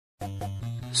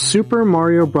Super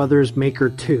Mario Bros. Maker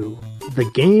 2, the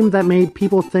game that made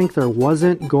people think there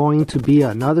wasn't going to be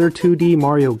another 2D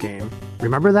Mario game.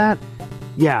 Remember that?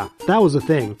 Yeah, that was a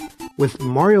thing. With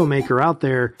Mario Maker out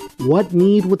there, what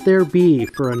need would there be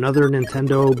for another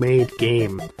Nintendo-made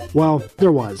game? Well,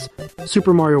 there was.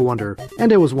 Super Mario Wonder,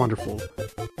 and it was wonderful.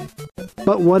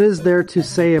 But what is there to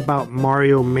say about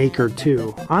Mario Maker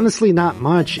 2? Honestly, not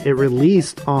much. It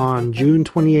released on June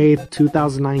 28th,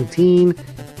 2019.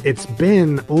 It's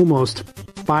been almost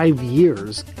 5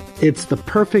 years. It's the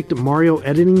perfect Mario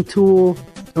editing tool.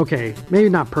 Okay, maybe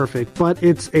not perfect, but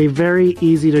it's a very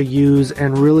easy to use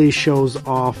and really shows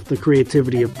off the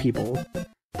creativity of people.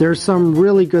 There's some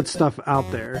really good stuff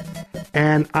out there,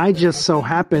 and I just so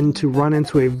happened to run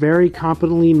into a very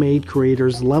competently made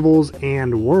creator's levels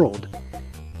and world.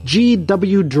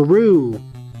 G.W. Drew.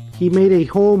 He made a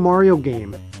whole Mario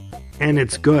game, and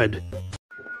it's good.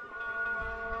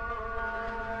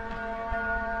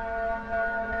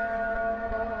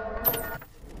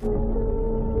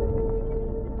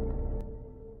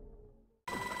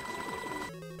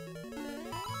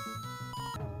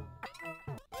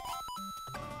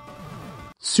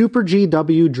 Super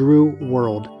GW Drew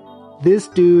World. This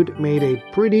dude made a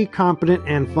pretty competent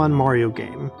and fun Mario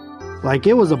game. Like,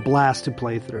 it was a blast to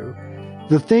play through.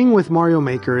 The thing with Mario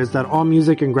Maker is that all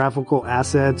music and graphical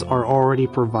assets are already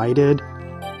provided.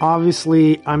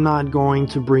 Obviously, I'm not going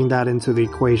to bring that into the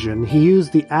equation. He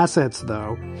used the assets,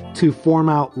 though, to form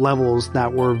out levels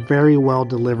that were very well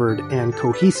delivered and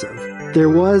cohesive. There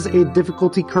was a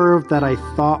difficulty curve that I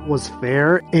thought was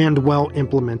fair and well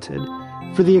implemented.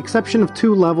 For the exception of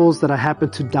 2 levels that I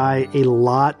happened to die a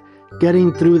lot,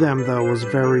 getting through them though was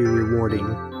very rewarding.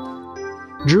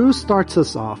 Drew starts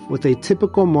us off with a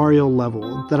typical Mario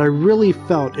level that I really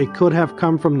felt it could have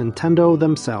come from Nintendo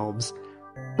themselves,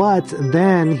 but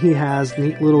then he has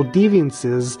neat little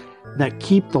deviances that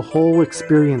keep the whole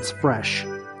experience fresh.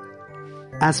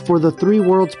 As for the 3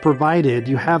 worlds provided,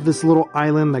 you have this little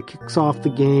island that kicks off the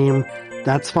game.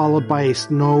 That's followed by a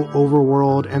snow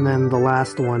overworld, and then the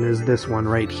last one is this one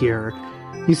right here.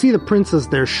 You see the princess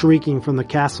there shrieking from the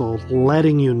castle,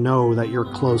 letting you know that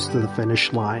you're close to the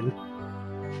finish line.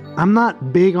 I'm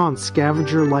not big on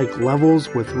scavenger-like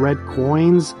levels with red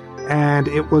coins, and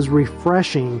it was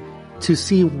refreshing to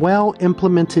see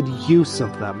well-implemented use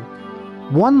of them.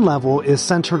 One level is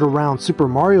centered around Super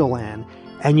Mario Land,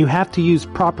 and you have to use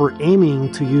proper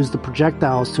aiming to use the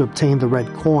projectiles to obtain the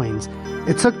red coins.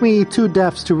 It took me 2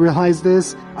 deaths to realize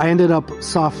this. I ended up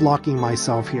soft-locking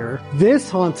myself here.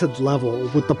 This haunted level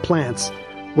with the plants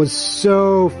was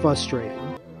so frustrating.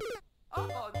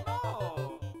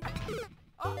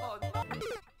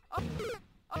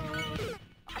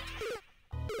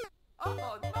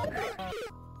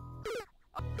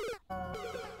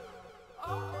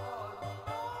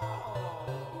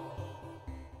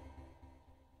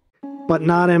 But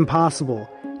not impossible.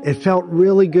 It felt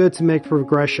really good to make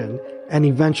progression and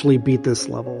eventually beat this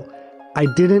level. I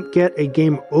didn't get a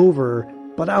game over,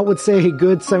 but I would say a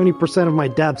good 70% of my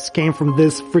deaths came from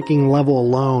this freaking level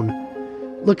alone.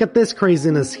 Look at this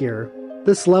craziness here.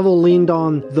 This level leaned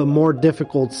on the more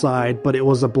difficult side, but it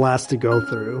was a blast to go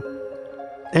through.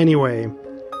 Anyway,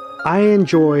 I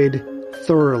enjoyed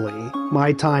thoroughly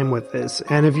my time with this,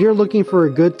 and if you're looking for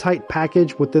a good tight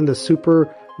package within the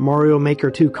Super Mario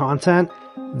Maker 2 content,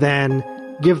 then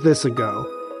give this a go.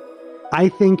 I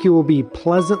think you will be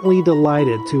pleasantly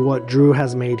delighted to what Drew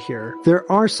has made here. There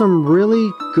are some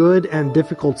really good and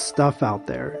difficult stuff out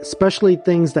there, especially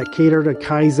things that cater to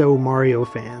Kaizo Mario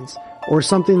fans, or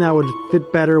something that would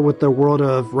fit better with the world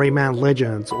of Rayman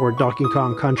Legends or Donkey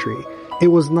Kong Country. It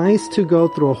was nice to go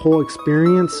through a whole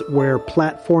experience where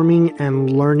platforming and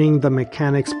learning the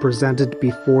mechanics presented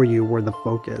before you were the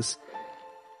focus.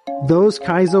 Those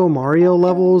Kaizo Mario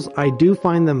levels, I do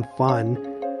find them fun,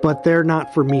 but they're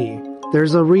not for me.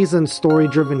 There's a reason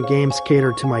story-driven games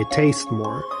cater to my taste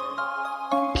more.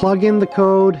 Plug in the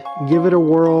code, give it a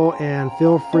whirl, and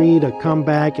feel free to come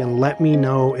back and let me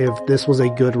know if this was a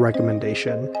good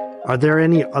recommendation. Are there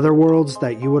any other worlds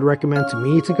that you would recommend to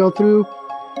me to go through?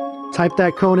 Type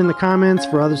that code in the comments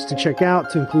for others to check out,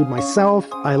 to include myself.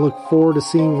 I look forward to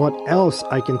seeing what else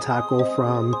I can tackle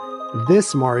from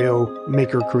this Mario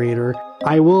Maker creator.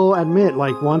 I will admit,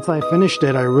 like, once I finished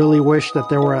it, I really wish that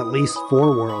there were at least 4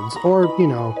 worlds, or,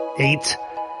 8.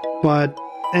 But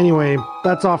anyway,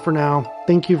 that's all for now.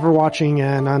 Thank you for watching,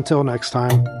 and until next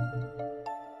time.